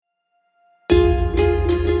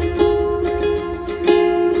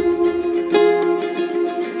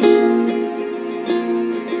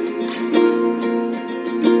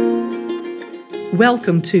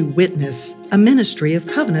Welcome to Witness, a ministry of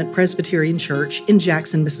Covenant Presbyterian Church in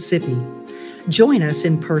Jackson, Mississippi. Join us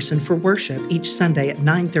in person for worship each Sunday at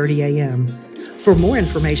 9:30 a.m. For more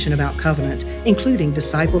information about Covenant, including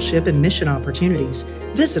discipleship and mission opportunities,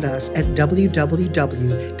 visit us at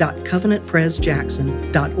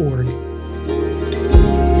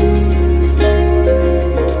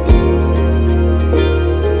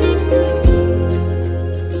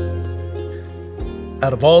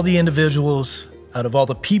Out of all the individuals, out of all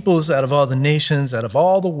the peoples, out of all the nations, out of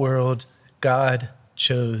all the world, God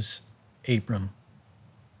chose Abram.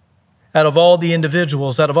 Out of all the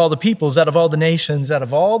individuals, out of all the peoples, out of all the nations, out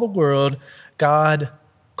of all the world, God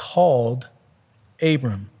called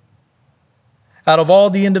Abram. Out of all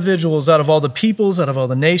the individuals, out of all the peoples, out of all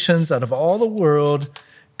the nations, out of all the world,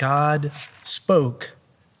 God spoke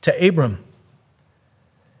to Abram.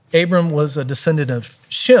 Abram was a descendant of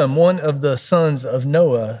Shem, one of the sons of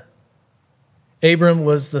Noah. Abram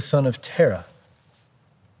was the son of Terah.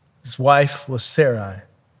 His wife was Sarai.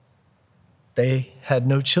 They had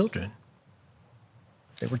no children.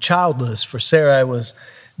 They were childless, for Sarai was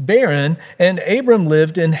barren, and Abram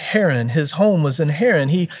lived in Haran. His home was in Haran.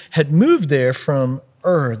 He had moved there from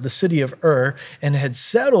Ur, the city of Ur, and had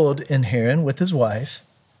settled in Haran with his wife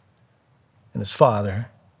and his father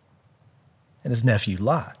and his nephew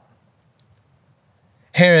Lot.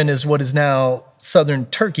 Haran is what is now southern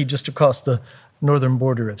Turkey, just across the northern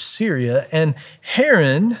border of Syria. And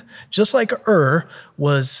Haran, just like Ur,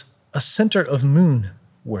 was a center of moon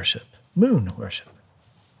worship. Moon worship.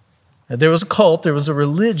 Now, there was a cult, there was a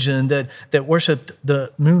religion that worshiped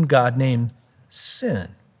the moon god named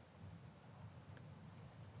Sin.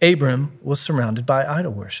 Abram was surrounded by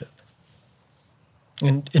idol worship.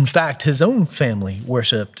 And in fact, his own family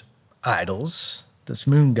worshiped idols, this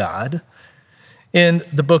moon god. In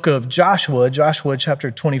the book of Joshua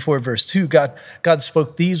chapter 24, verse 2, God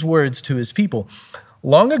spoke these words to his people.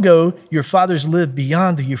 Long ago, your fathers lived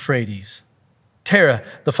beyond the Euphrates, Terah,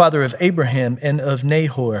 the father of Abraham and of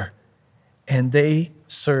Nahor, and they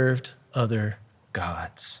served other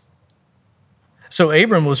gods. So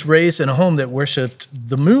Abram was raised in a home that worshiped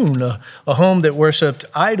the moon, a home that worshiped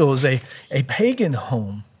idols, a pagan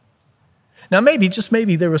home. Now, just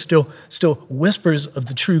maybe, there were still whispers of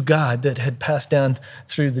the true God that had passed down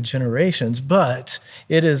through the generations, but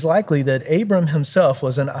it is likely that Abram himself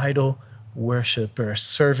was an idol worshiper,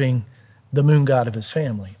 serving the moon god of his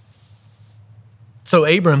family. So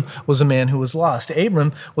Abram was a man who was lost.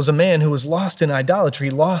 Abram was a man who was lost in idolatry,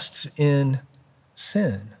 lost in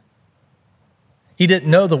sin. He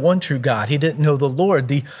didn't know the one true God. He didn't know the Lord,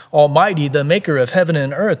 the Almighty, the maker of heaven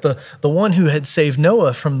and earth, the one who had saved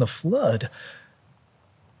Noah from the flood.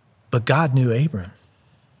 But God knew Abram.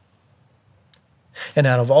 And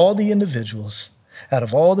out of all the individuals, out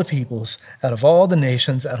of all the peoples, out of all the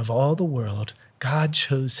nations, out of all the world, God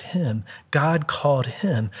chose him. God called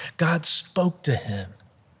him. God spoke to him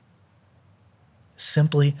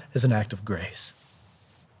simply as an act of grace,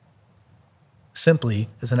 simply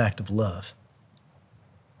as an act of love.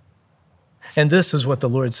 And this is what the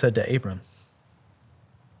Lord said to Abram.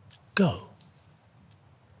 Go.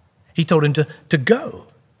 He told him to go.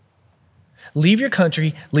 Leave your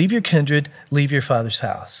country, leave your kindred, leave your father's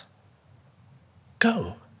house.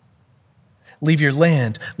 Go. Leave your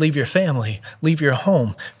land, leave your family, leave your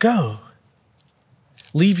home. Go.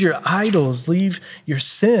 Leave your idols, leave your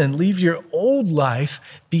sin, leave your old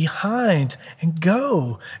life behind and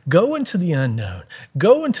go. Go into the unknown.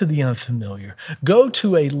 Go into the unfamiliar. Go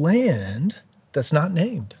to a land that's not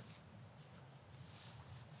named.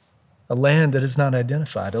 A land that is not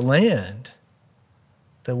identified. A land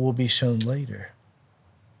that will be shown later.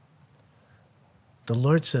 The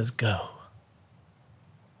Lord says, go.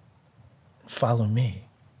 Follow me.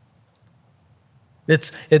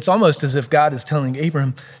 It's almost as if God is telling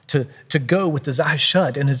Abram to go with his eyes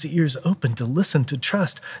shut and his ears open, to listen, to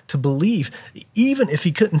trust, to believe, even if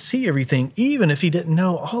he couldn't see everything, even if he didn't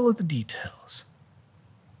know all of the details.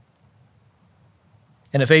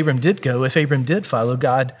 And if Abram did go, if Abram did follow,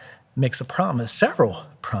 God makes a promise, several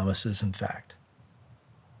promises, in fact.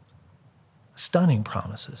 Stunning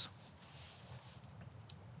promises.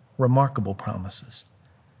 Remarkable promises.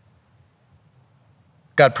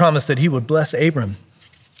 God promised that he would bless Abram,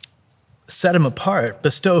 set him apart,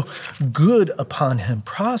 bestow good upon him,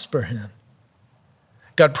 prosper him.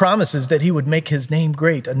 God promises that he would make his name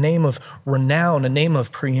great, a name of renown, a name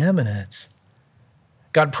of preeminence.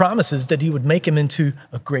 God promises that he would make him into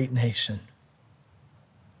a great nation.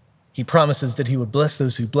 He promises that he would bless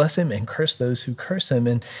those who bless him and curse those who curse him.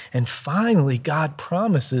 And finally, God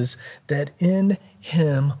promises that in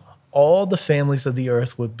him all the families of the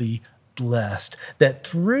earth would be blessed, that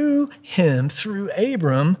through him, through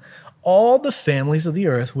Abram, all the families of the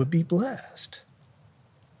earth would be blessed.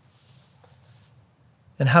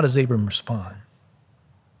 And how does Abram respond?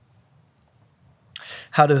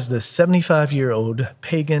 How does this 75-year-old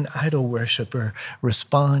pagan idol worshiper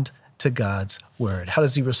respond to God's word? How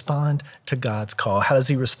does he respond to God's call? How does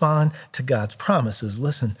he respond to God's promises?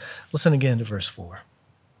 Listen again to verse 4.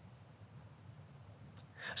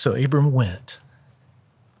 So Abram went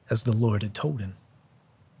as the Lord had told him.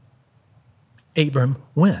 Abram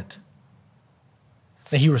went.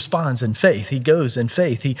 He responds in faith. He goes in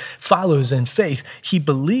faith. He follows in faith. He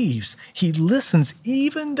believes. He listens,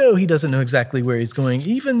 even though he doesn't know exactly where he's going,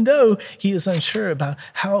 even though he is unsure about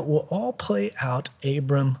how it will all play out.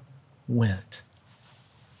 Abram went.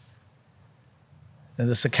 Now,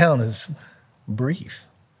 this account is brief.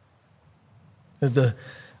 The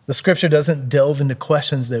scripture doesn't delve into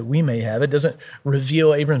questions that we may have. It doesn't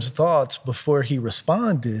reveal Abram's thoughts before he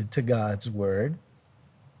responded to God's word.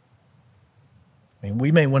 I mean,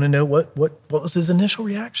 we may want to know what was his initial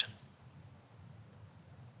reaction.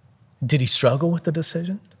 Did he struggle with the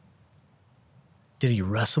decision? Did he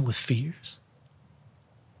wrestle with fears?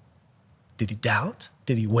 Did he doubt?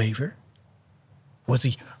 Did he waver? Was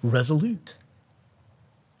he resolute?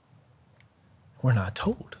 We're not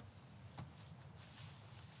told.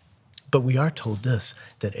 But we are told this,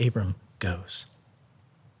 that Abram goes.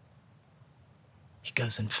 He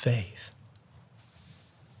goes in faith.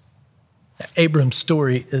 Abram's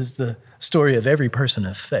story is the story of every person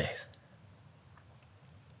of faith.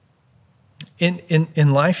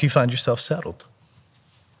 In life, you find yourself settled.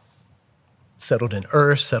 Settled in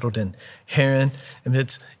Ur, settled in Haran. I mean,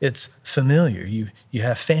 it's familiar. You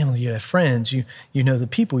have family, you have friends, you know the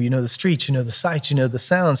people, you know the streets, you know the sights, you know the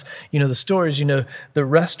sounds, you know the stores, you know the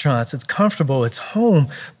restaurants. It's comfortable, it's home.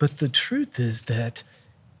 But the truth is that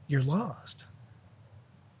you're lost.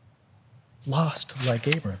 Lost like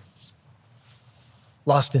Abram.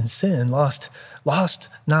 Lost in sin, lost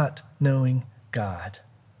not knowing God.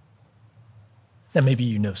 Now, maybe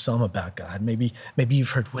you know some about God. Maybe you've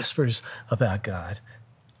heard whispers about God,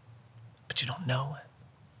 but you don't know it.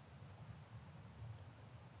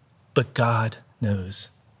 But God knows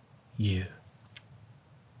you.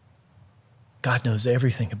 God knows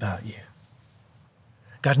everything about you.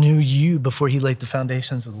 God knew you before he laid the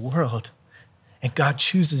foundations of the world. And God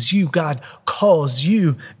chooses you, God calls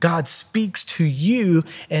you, God speaks to you,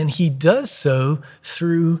 and he does so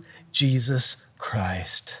through Jesus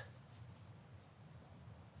Christ.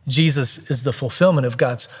 Jesus is the fulfillment of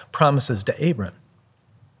God's promises to Abram.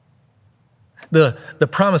 The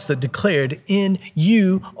promise that declared, in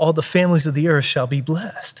you all the families of the earth shall be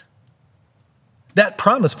blessed. That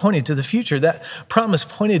promise pointed to the future. That promise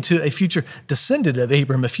pointed to a future descendant of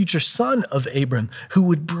Abram, a future son of Abram, who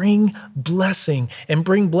would bring blessing, and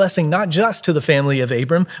bring blessing not just to the family of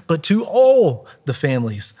Abram, but to all the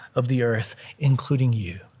families of the earth, including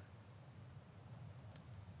you.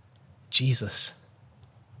 Jesus,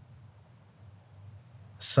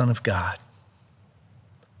 Son of God.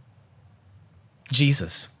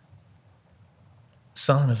 Jesus,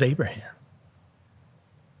 son of Abraham.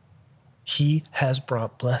 He has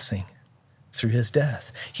brought blessing through his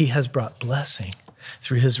death. He has brought blessing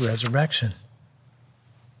through his resurrection.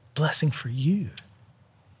 Blessing for you.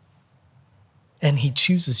 And he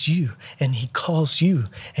chooses you, and he calls you,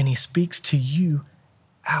 and he speaks to you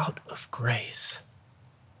out of grace,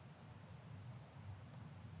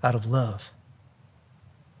 out of love.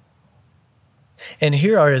 And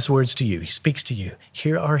here are his words to you. He speaks to you.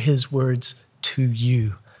 Here are his words to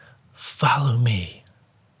you. Follow me.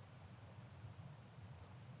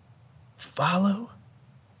 Follow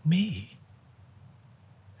me.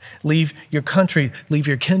 Leave your country, leave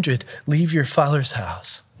your kindred, leave your father's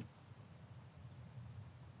house.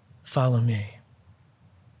 Follow me.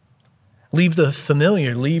 Leave the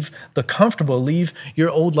familiar, leave the comfortable, leave your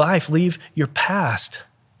old life, leave your past.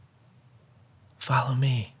 Follow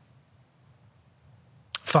me.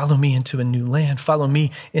 Follow me into a new land. Follow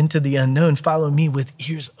me into the unknown. Follow me with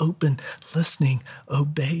ears open, listening,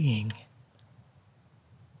 obeying.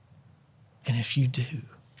 And if you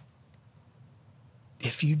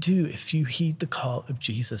heed the call of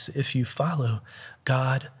Jesus, if you follow,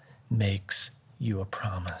 God makes you a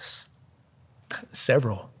promise.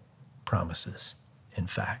 Several promises, in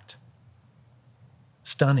fact.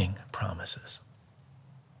 Stunning promises.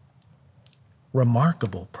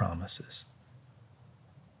 Remarkable promises.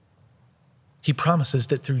 He promises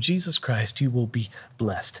that through Jesus Christ you will be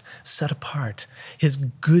blessed, set apart, his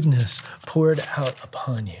goodness poured out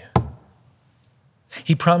upon you.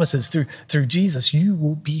 He promises through Jesus you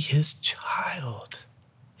will be his child,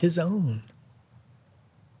 his own.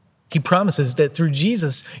 He promises that through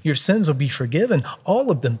Jesus, your sins will be forgiven, all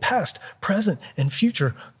of them, past, present, and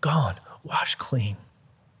future, gone, washed clean.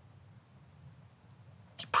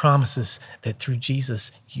 He promises that through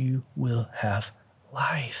Jesus, you will have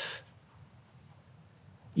life.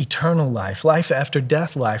 Eternal life, life after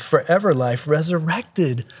death life, forever life,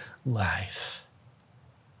 resurrected life.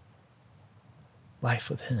 Life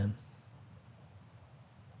with him.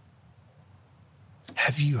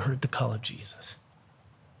 Have you heard the call of Jesus?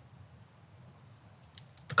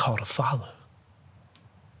 The call to follow.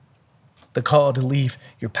 The call to leave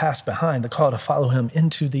your past behind. The call to follow him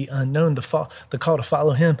into the unknown. The call to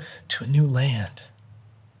follow him to a new land.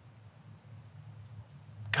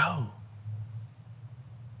 Go.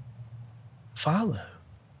 Follow.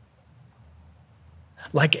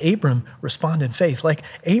 Like Abram, respond in faith. Like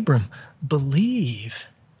Abram, believe.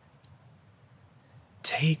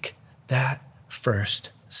 Take that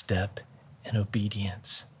first step in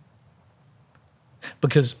obedience.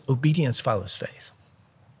 Because obedience follows faith.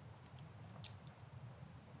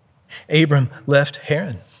 Abram left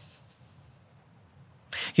Haran.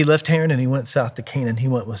 He left Haran and he went south to Canaan. He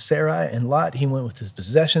went with Sarai and Lot. He went with his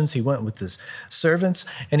possessions. He went with his servants,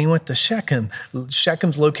 and he went to Shechem.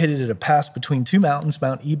 Shechem's located at a pass between two mountains,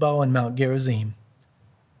 Mount Ebal and Mount Gerizim.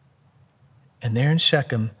 And there in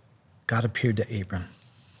Shechem, God appeared to Abram.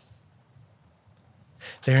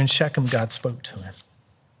 There in Shechem, God spoke to him.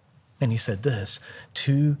 And he said this,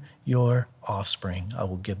 to your offspring, I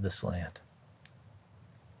will give this land.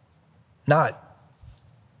 Not,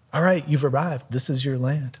 all right, you've arrived. This is your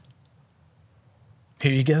land.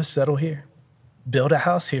 Here you go, settle here. Build a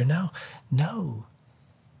house here. No.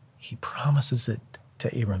 He promises it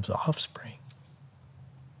to Abram's offspring.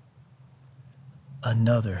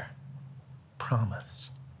 Another promise.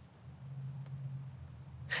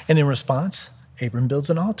 And in response, Abram builds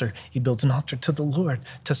an altar. He builds an altar to the Lord,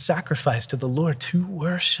 to sacrifice to the Lord, to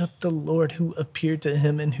worship the Lord who appeared to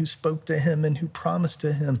him and who spoke to him and who promised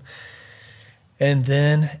to him. And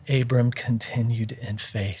then Abram continued in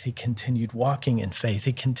faith. He continued walking in faith.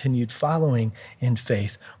 He continued following in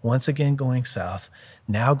faith, once again going south,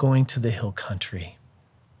 now going to the hill country,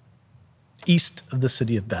 east of the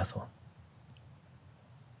city of Bethel.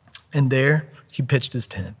 And there he pitched his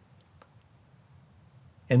tent.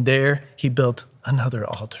 And there he built another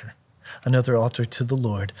altar to the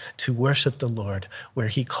Lord, to worship the Lord, where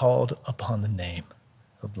he called upon the name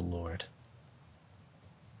of the Lord.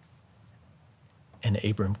 And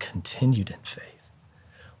Abram continued in faith,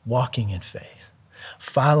 walking in faith,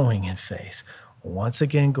 following in faith, once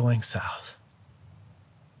again going south,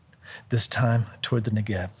 this time toward the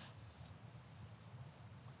Negev.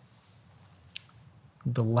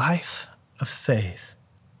 The life of faith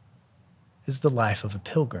is the life of a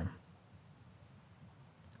pilgrim.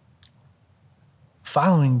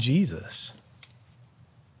 Following Jesus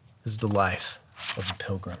is the life of a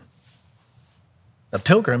pilgrim. A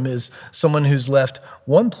pilgrim is someone who's left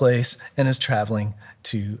one place and is traveling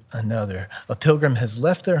to another. A pilgrim has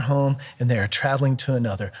left their home and they are traveling to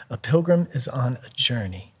another. A pilgrim is on a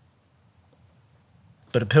journey.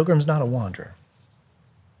 But a pilgrim's not a wanderer.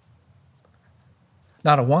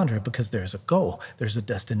 Not a wanderer because there's a goal, there's a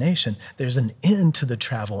destination, there's an end to the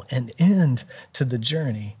travel, an end to the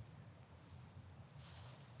journey.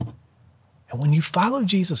 And when you follow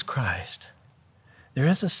Jesus Christ, there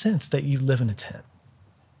is a sense that you live in a tent.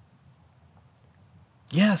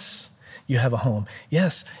 Yes, you have a home.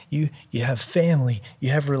 Yes, you have family. You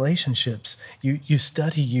have relationships. You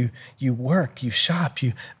study, you work, you shop,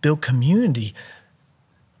 you build community.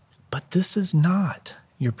 But this is not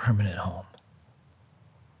your permanent home.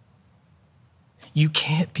 You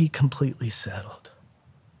can't be completely settled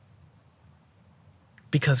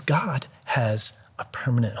because God has a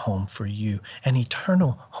permanent home for you, an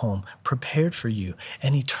eternal home prepared for you,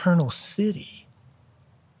 an eternal city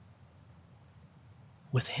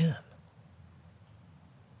with him.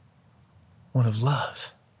 One of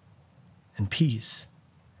love and peace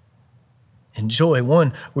and joy,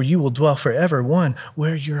 one where you will dwell forever, one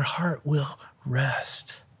where your heart will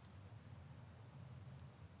rest.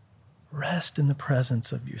 Rest in the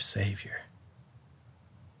presence of your Savior.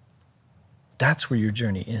 That's where your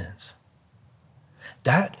journey ends.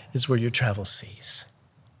 That is where your travels cease.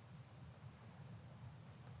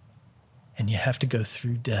 And you have to go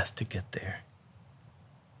through death to get there.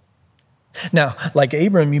 Now, like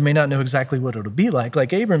Abram, you may not know exactly what it'll be like.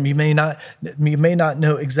 Like Abram, you may not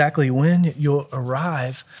know exactly when you'll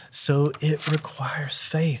arrive. So it requires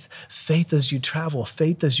faith. Faith as you travel,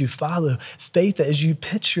 faith as you follow, faith as you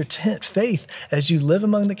pitch your tent, faith as you live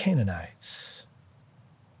among the Canaanites.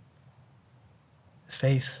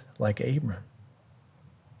 faith like Abram?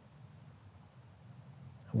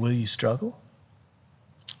 Will you struggle?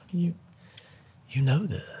 You know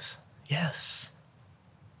this. Yes.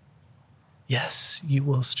 Yes, you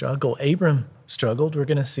will struggle. Abram struggled. We're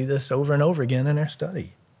going to see this over and over again in our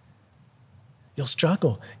study. You'll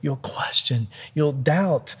struggle. You'll question. You'll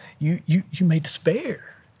doubt. You may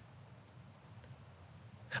despair.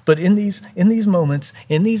 But in these moments,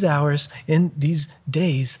 in these hours, in these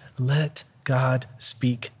days, let God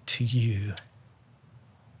speak to you.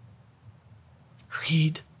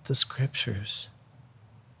 Read the scriptures.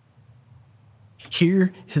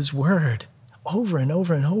 Hear his word over and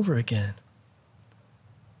over and over again.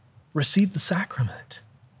 Receive the sacrament.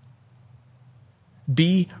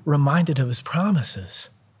 Be reminded of his promises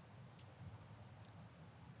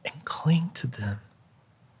and cling to them,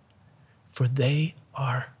 for they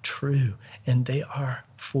are true and they are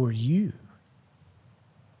for you.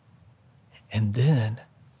 And then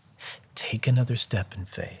take another step in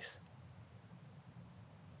faith.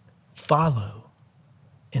 Follow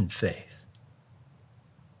in faith.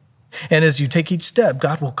 And as you take each step,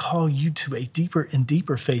 God will call you to a deeper and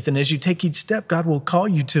deeper faith. And as you take each step, God will call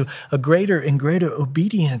you to a greater and greater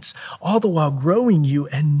obedience, all the while growing you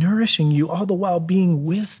and nourishing you, all the while being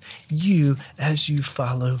with you as you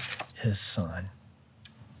follow his Son.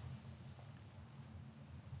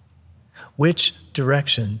 Which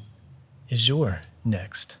direction is your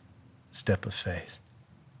next step of faith?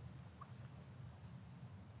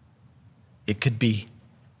 It could be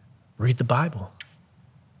read the Bible.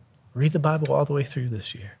 Read the Bible all the way through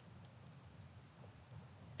this year.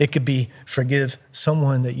 It could be forgive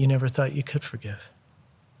someone that you never thought you could forgive.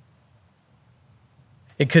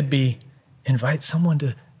 It could be invite someone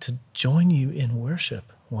to join you in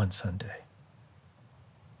worship one Sunday.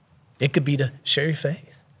 It could be to share your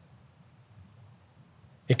faith.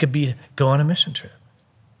 It could be to go on a mission trip.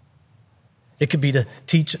 It could be to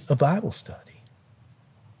teach a Bible study.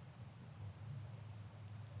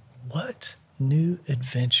 What new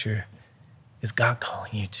adventure is God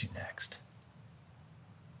calling you to next?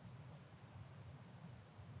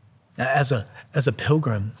 Now, as a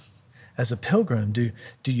pilgrim, do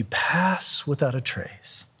you pass without a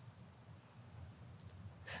trace?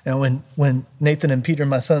 Now, when Nathan and Peter,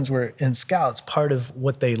 my sons, were in Scouts, part of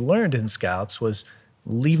what they learned in Scouts was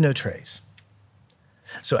leave no trace.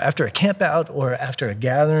 So after a camp out or after a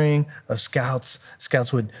gathering of Scouts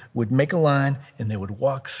would make a line and they would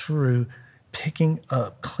walk through picking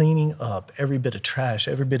up, cleaning up every bit of trash,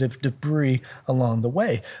 every bit of debris along the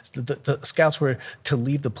way. So the Scouts were to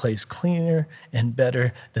leave the place cleaner and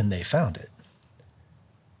better than they found it.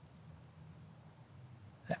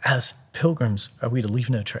 As pilgrims, are we to leave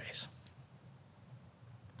no trace?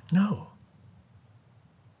 No.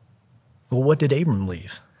 Well, what did Abram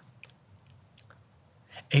leave?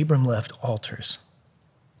 Abram left altars.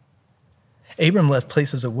 Abram left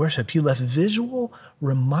places of worship. He left visual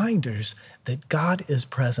reminders that God is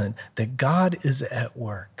present, that God is at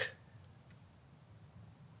work.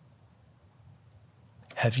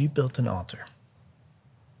 Have you built an altar?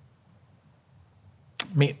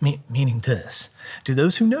 Meaning this, do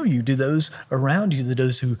those who know you, do those around you,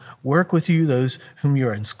 those who work with you, those whom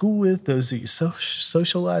you're in school with, those that you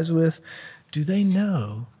socialize with, do they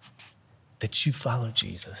know that you follow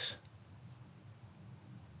Jesus?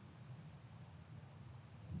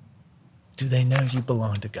 Do they know you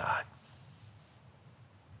belong to God?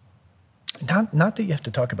 Not that you have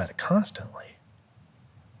to talk about it constantly.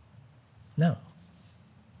 No.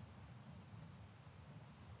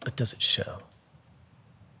 But does it show?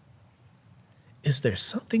 Is there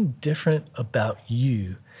something different about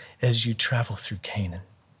you as you travel through Canaan?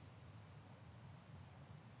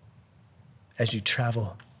 As you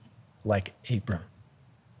travel like Abram,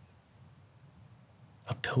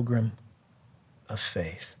 a pilgrim of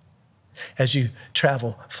faith. As you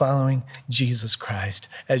travel following Jesus Christ,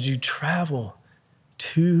 as you travel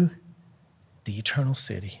to the eternal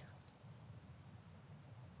city,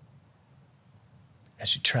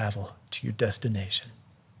 as you travel to your destination,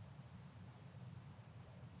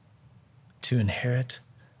 to inherit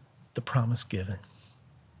the promise given,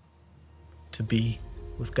 to be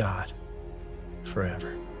with God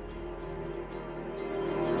forever.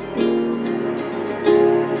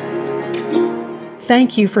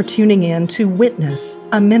 Thank you for tuning in to Witness,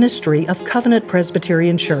 a ministry of Covenant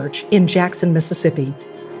Presbyterian Church in Jackson, Mississippi.